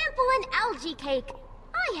and sample an algae cake.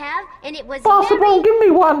 I have, and it was Possible, very give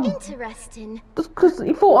me one. interesting. Just because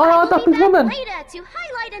he thought I I'll had up be his back woman. later to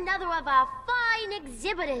highlight another of our fine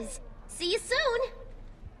exhibitors. See you soon.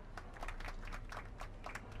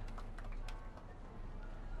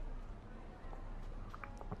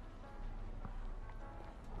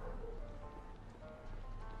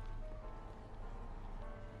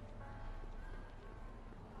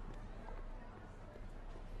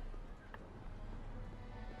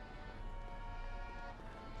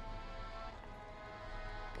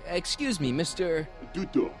 Excuse me, Mr.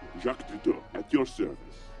 Duteau, Jacques Duteau, at your service.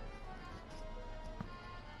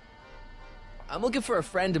 I'm looking for a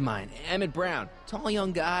friend of mine, Emmett Brown. Tall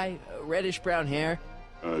young guy, reddish brown hair.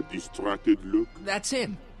 A distracted look. That's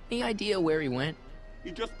him. Any idea where he went?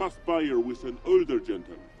 He just passed by here with an older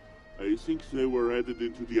gentleman. I think they were headed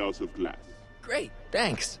into the House of Glass. Great,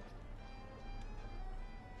 thanks.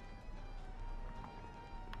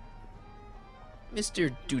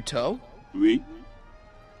 Mr. Duteau? Oui?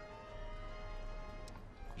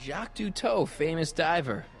 Jacques Duteau, famous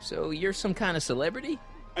diver. So you're some kind of celebrity?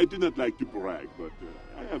 I do not like to brag, but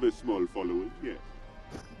I have a small following, yes.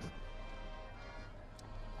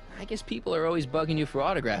 I guess people are always bugging you for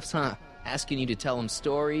autographs, huh? Asking you to tell them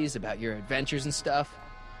stories about your adventures and stuff?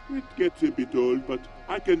 It gets a bit old, but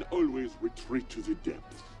I can always retreat to the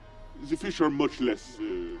depths. The fish are much less,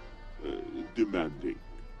 demanding.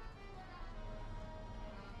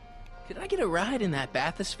 Could I get a ride in that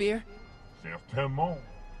bathysphere? Certainement,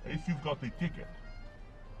 if you've got a ticket.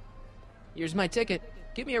 Here's my ticket.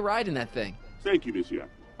 Give me a ride in that thing. Thank you, monsieur.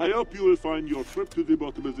 I hope you will find your trip to the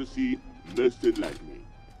bottom of the sea most enlightening.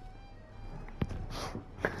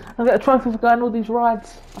 I get a trophy for going all these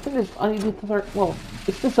rides. I think there's only the third. Well,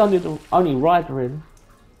 it's this only the only ride really.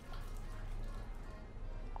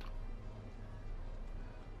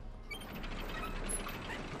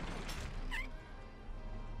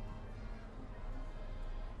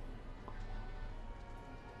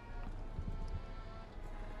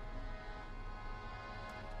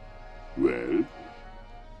 Well?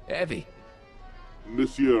 Heavy.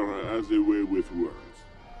 Monsieur has a way with words.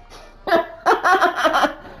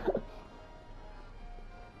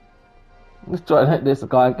 Let's try and hit this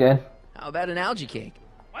guy again. How about an algae cake?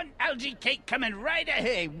 One algae cake coming right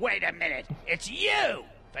ahead. Wait a minute. It's you!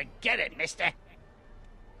 Forget it, mister.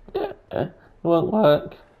 won't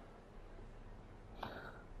work.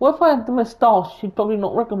 What if I had the moustache? She'd probably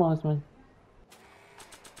not recognise me.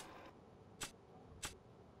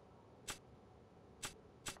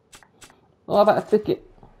 What about a ticket?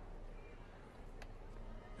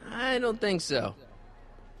 I don't think so.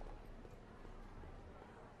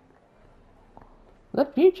 The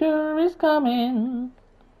future is coming.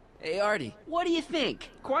 Hey, Artie, what do you think?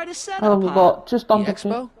 Quite a setup, Oh, we huh? got just The under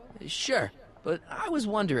expo? Sure, but I was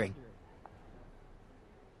wondering.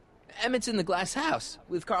 Emmett's in the glass house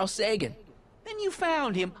with Carl Sagan. Then you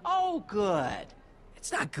found him. Oh, good.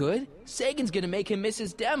 It's not good. Sagan's gonna make him miss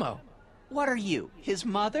his demo. What are you, his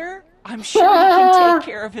mother? I'm sure he can take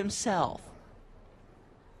care of himself.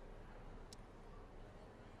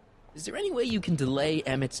 Is there any way you can delay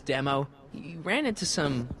Emmett's demo? He ran into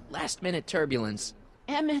some last-minute turbulence.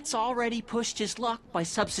 Emmett's already pushed his luck by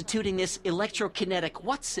substituting this electrokinetic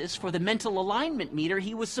what's-this for the mental alignment meter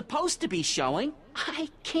he was supposed to be showing. I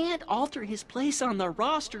can't alter his place on the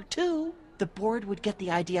roster, too. The board would get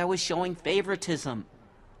the idea I was showing favoritism.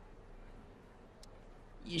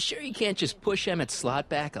 You sure you can't just push Emmett's slot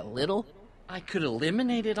back a little? I could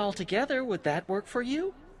eliminate it altogether. Would that work for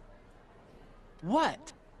you?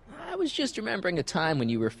 What? I was just remembering a time when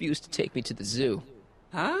you refused to take me to the zoo.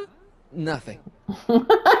 Huh? Nothing.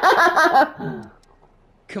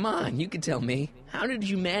 Come on, you can tell me. How did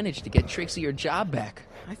you manage to get Trixie her job back?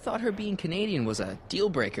 I thought her being Canadian was a deal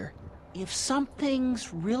breaker. If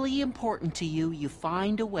something's really important to you, you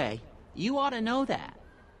find a way. You ought to know that.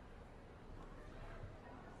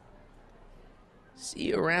 See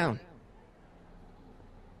you around.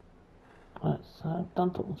 Right, so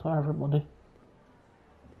done talking to everybody.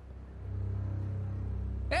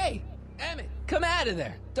 Hey, Emmett, come out of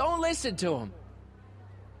there. Don't listen to him.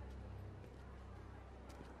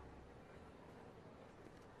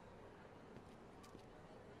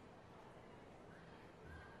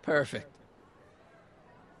 Perfect.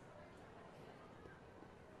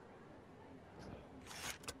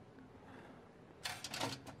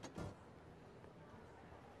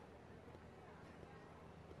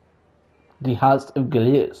 The House of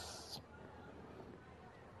Glass.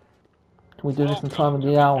 Can we do this in time of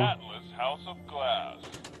the hour? Atlas House of Glass,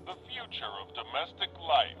 the future of domestic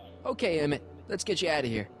life. Okay, Emmett, let's get you out of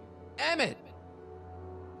here. Emmett!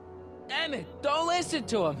 Emmett, don't listen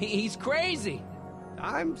to him. He's crazy.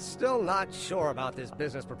 I'm still not sure about this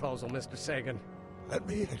business proposal, Mr. Sagan. Let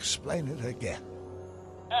me explain it again.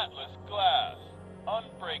 Atlas Glass,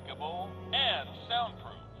 unbreakable and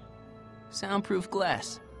soundproof. Soundproof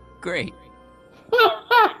glass. Great. Our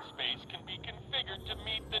living space can be configured to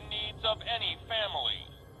meet the needs of any family.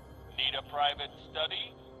 Need a private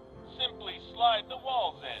study? Simply slide the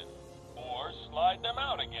walls in, or slide them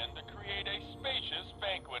out again to create a spacious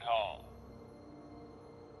banquet hall.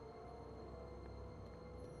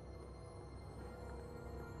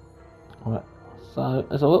 Right, so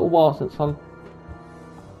it's a little while since I...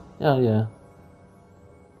 Yeah.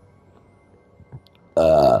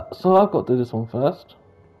 So I've got to do this one first.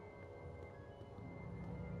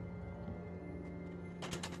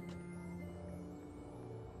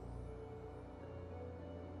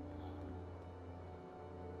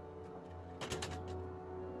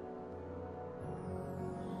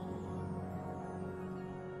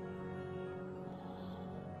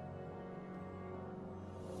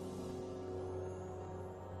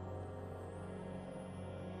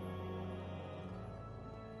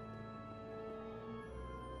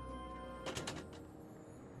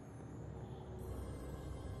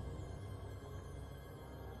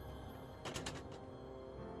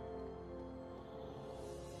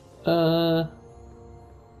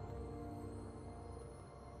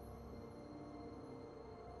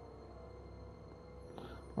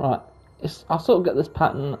 Right, I sort of get this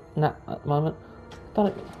pattern now at the moment. Don't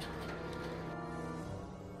it?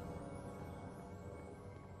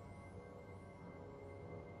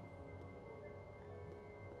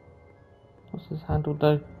 What's this handle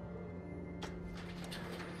do?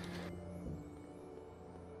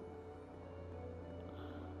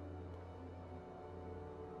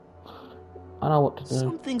 I know what to do.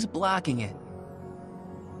 Something's blocking it.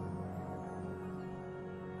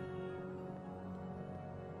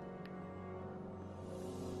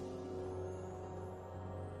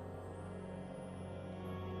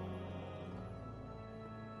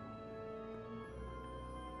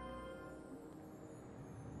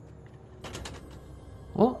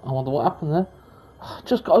 Well, I wonder what happened there.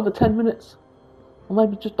 Just got over 10 minutes. Or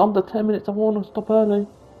maybe just under 10 minutes. I want to stop early.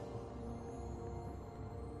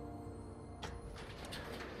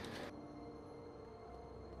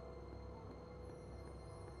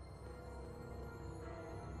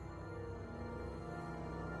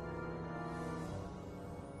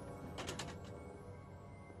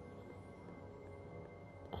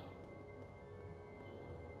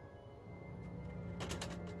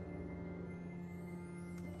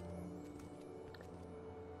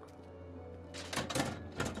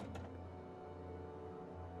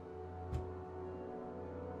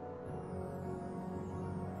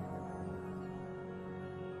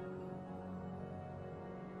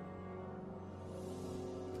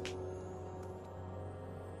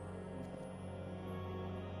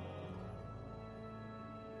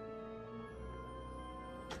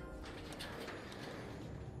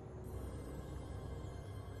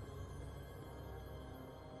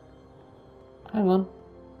 Hang on.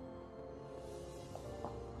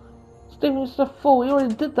 Stephen's a fool. He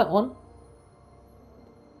already did that one.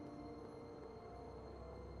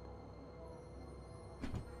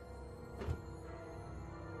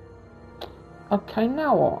 Okay,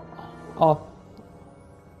 now what? Oh.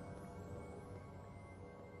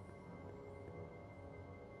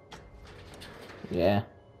 Yeah.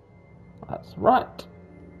 That's right.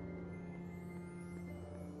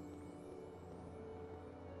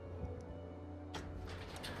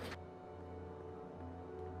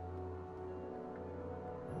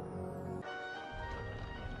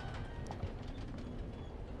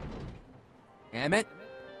 Emmett?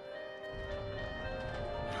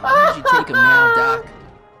 Where'd you take him now, Doc?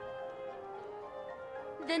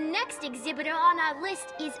 The next exhibitor on our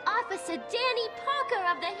list is Officer Danny Parker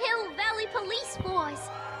of the Hill Valley Police Force.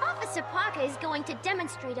 Officer Parker is going to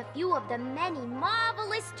demonstrate a few of the many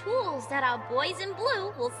marvelous tools that our boys in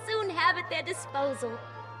blue will soon have at their disposal.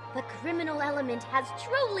 The criminal element has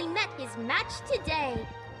truly met his match today.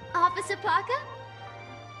 Officer Parker?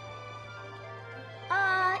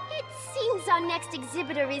 It seems our next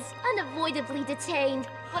exhibitor is unavoidably detained,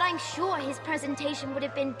 but I'm sure his presentation would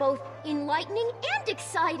have been both enlightening and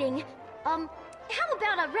exciting. How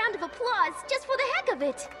about a round of applause just for the heck of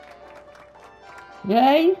it?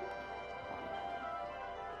 Yay!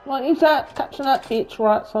 Well, he's out catching that itch,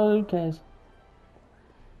 right, so who cares?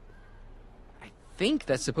 I think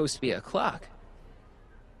that's supposed to be a clock.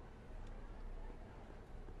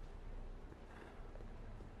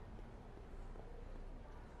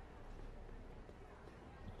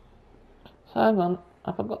 So hang on,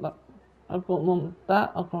 I forgot that. I've got on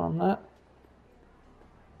that, I've got on that.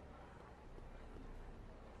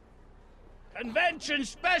 Convention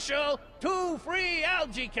special, 2 free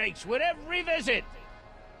algae cakes with every visit.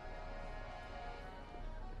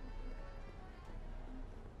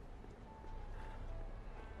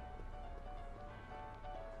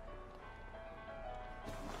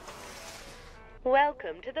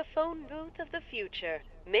 Welcome to the phone booth of the future,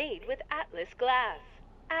 made with Atlas glass.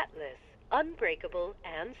 Atlas, unbreakable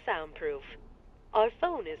and soundproof. Our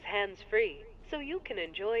phone is hands-free, so you can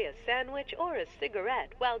enjoy a sandwich or a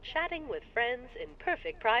cigarette while chatting with friends in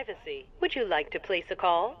perfect privacy. Would you like to place a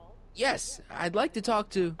call? Yes, I'd like to talk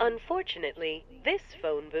to... Unfortunately, this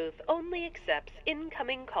phone booth only accepts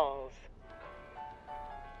incoming calls.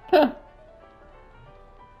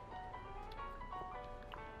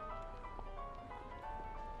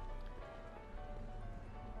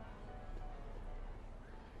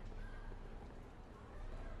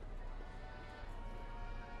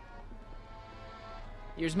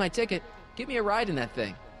 Here's my ticket. Give me a ride in that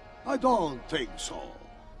thing. I don't think so.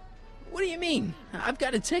 What do you mean? I've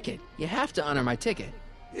got a ticket. You have to honor my ticket.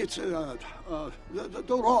 It's the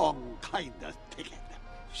wrong kind of ticket.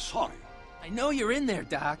 Sorry. I know you're in there,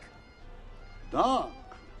 Doc. Doc?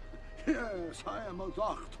 Yes, I am a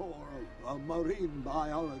doctor of marine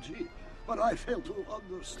biology, but I fail to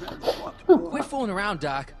understand what... Quit fooling around,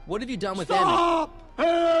 Doc. What have you done with Stop!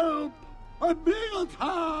 Help! I'm being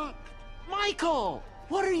attacked! Michael!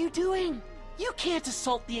 What are you doing? You can't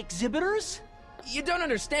assault the exhibitors! You don't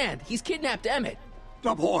understand. He's kidnapped Emmett.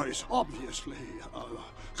 The boy's obviously,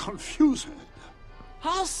 confused.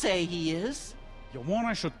 I'll say he is. You want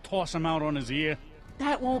I should toss him out on his ear?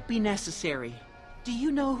 That won't be necessary. Do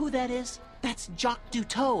you know who that is? That's Jacques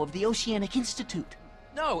Duteau of the Oceanic Institute.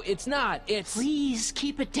 No, it's not. It's... Please,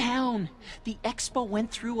 keep it down. The Expo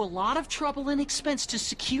went through a lot of trouble and expense to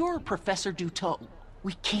secure Professor Duteau.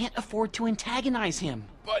 We can't afford to antagonize him.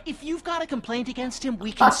 But if you've got a complaint against him,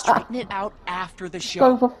 we can straighten it out after the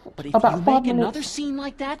show. But if you make another scene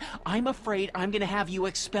like that, I'm afraid I'm gonna have you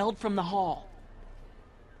expelled from the hall.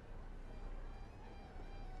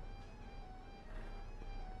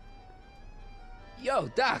 Yo,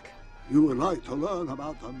 Doc. You would like to learn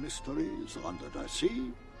about the mysteries under the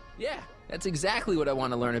sea? Yeah, that's exactly what I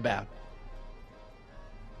want to learn about.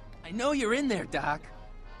 I know you're in there, Doc.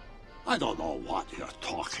 I don't know what you're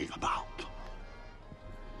talking about.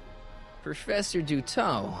 Professor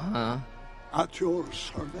Duteau, huh? At your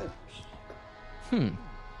service. What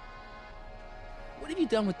have you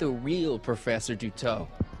done with the real Professor Duteau?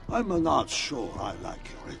 I'm not sure I like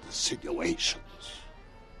your insinuations.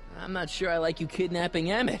 I'm not sure I like you kidnapping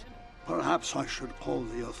Emmett. Perhaps I should call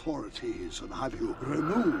the authorities and have you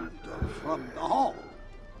removed from the hall.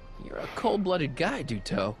 You're a cold-blooded guy,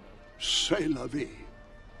 Duteau. C'est la vie.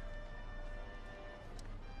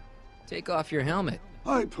 Take off your helmet.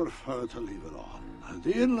 I prefer to leave it on.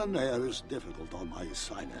 The inland air is difficult on my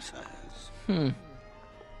sinuses.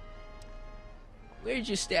 Where'd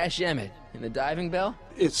you stash Emmett? In the diving bell?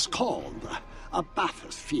 It's called a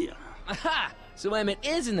bathysphere. Aha! So Emmett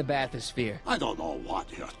is in the bathysphere. I don't know what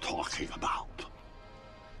you're talking about.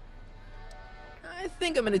 I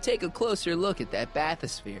think I'm gonna take a closer look at that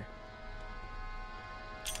bathysphere.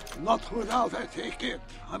 Not without a ticket,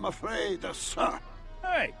 I'm afraid, sir.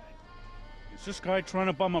 Hey! Is this guy trying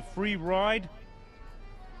to bum a free ride?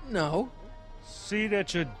 No. See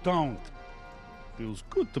that you don't. Feels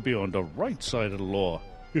good to be on the right side of the law.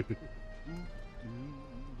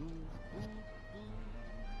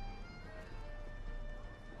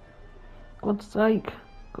 God's sake.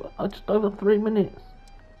 Just over 3 minutes.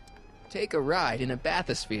 Take a ride in a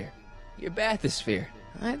bathysphere. Your bathysphere.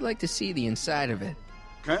 I'd like to see the inside of it.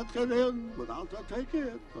 Can't get in without a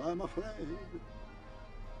ticket, I'm afraid.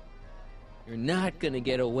 You're not gonna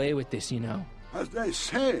get away with this, you know. As they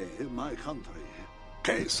say in my country,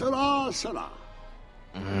 que sera, sera.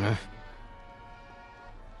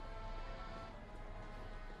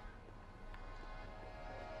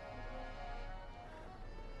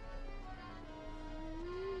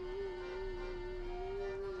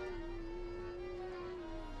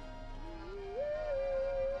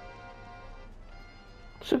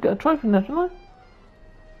 Should get a trophy now, shouldn't I?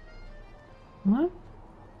 No?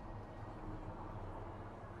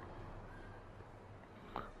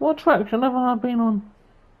 What attraction have I been on?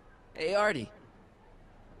 Hey, Artie.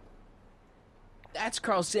 That's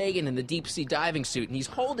Carl Sagan in the deep-sea diving suit, and he's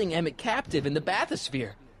holding Emmett captive in the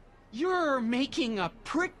bathysphere. You're making a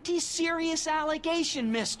pretty serious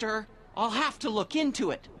allegation, mister. I'll have to look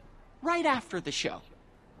into it. Right after the show.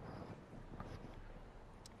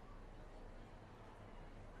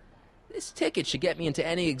 This ticket should get me into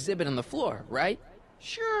any exhibit on the floor, right?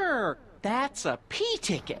 Sure, that's a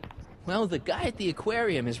P-ticket. Well, the guy at the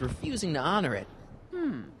aquarium is refusing to honor it.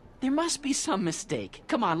 There must be some mistake.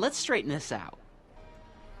 Come on, let's straighten this out.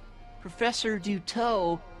 Professor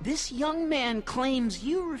Duteau, this young man claims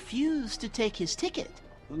you refused to take his ticket.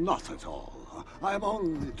 Not at all. I'm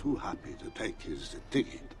only too happy to take his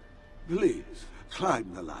ticket. Please,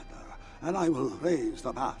 climb the ladder, and I will raise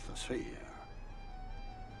the bathysphere.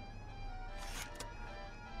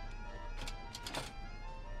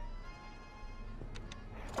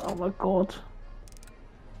 Oh my god.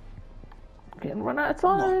 Getting run out of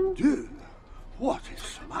time. Mon Dieu, what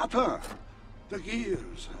is the matter? The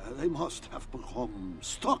gears, they must have become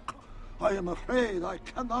stuck. I am afraid I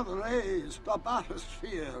cannot raise the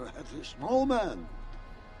bathysphere at this moment.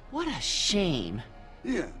 What a shame.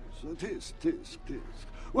 Yes, tisk.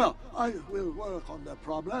 Well, I will work on the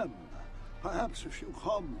problem. Perhaps if you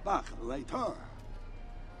come back later.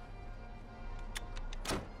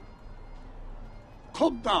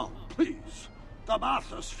 Come down, please. The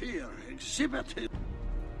bathysphere exhibited.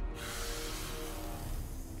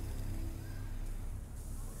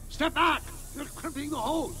 Step back! You're crimping the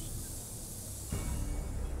hose.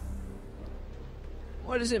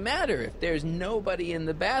 What does it matter if there's nobody in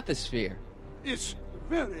the bathysphere? It's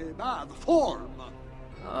very bad form.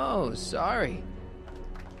 Oh, sorry.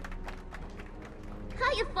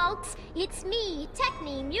 Hiya, folks. It's me,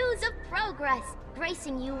 Techni, Muse of Progress,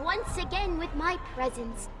 gracing you once again with my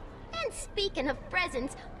presence. And speaking of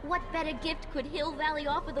presents, what better gift could Hill Valley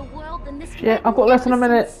offer the world than this Shit, I've got less than a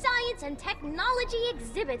minute. science and technology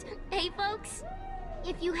exhibit? Hey, folks?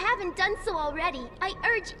 If you haven't done so already, I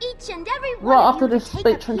urge each and every one Right of after you this to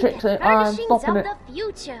take speech a and peek tricks, at I'm Furnishings stopping of it. the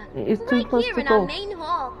Future. It is too Right close here to in go. our main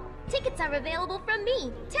hall. Tickets are available from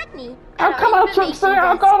me, Techni. Oh, come on, Trunks,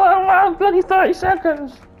 I got around bloody 30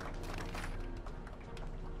 seconds.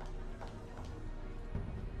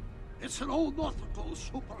 It's an old nautical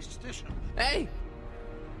superstition. Hey!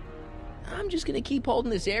 I'm just gonna keep holding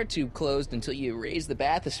this air tube closed until you raise the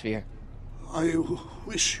bathysphere. I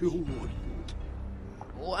wish you wouldn't.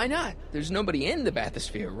 Why not? There's nobody in the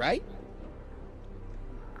bathysphere, right?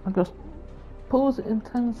 I'll just pause it in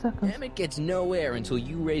 10 seconds. Emmett gets no air until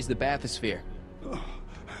you raise the bathysphere.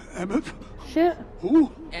 Emmett? Shit.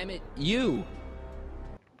 Who? Emmett, you.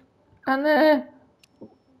 And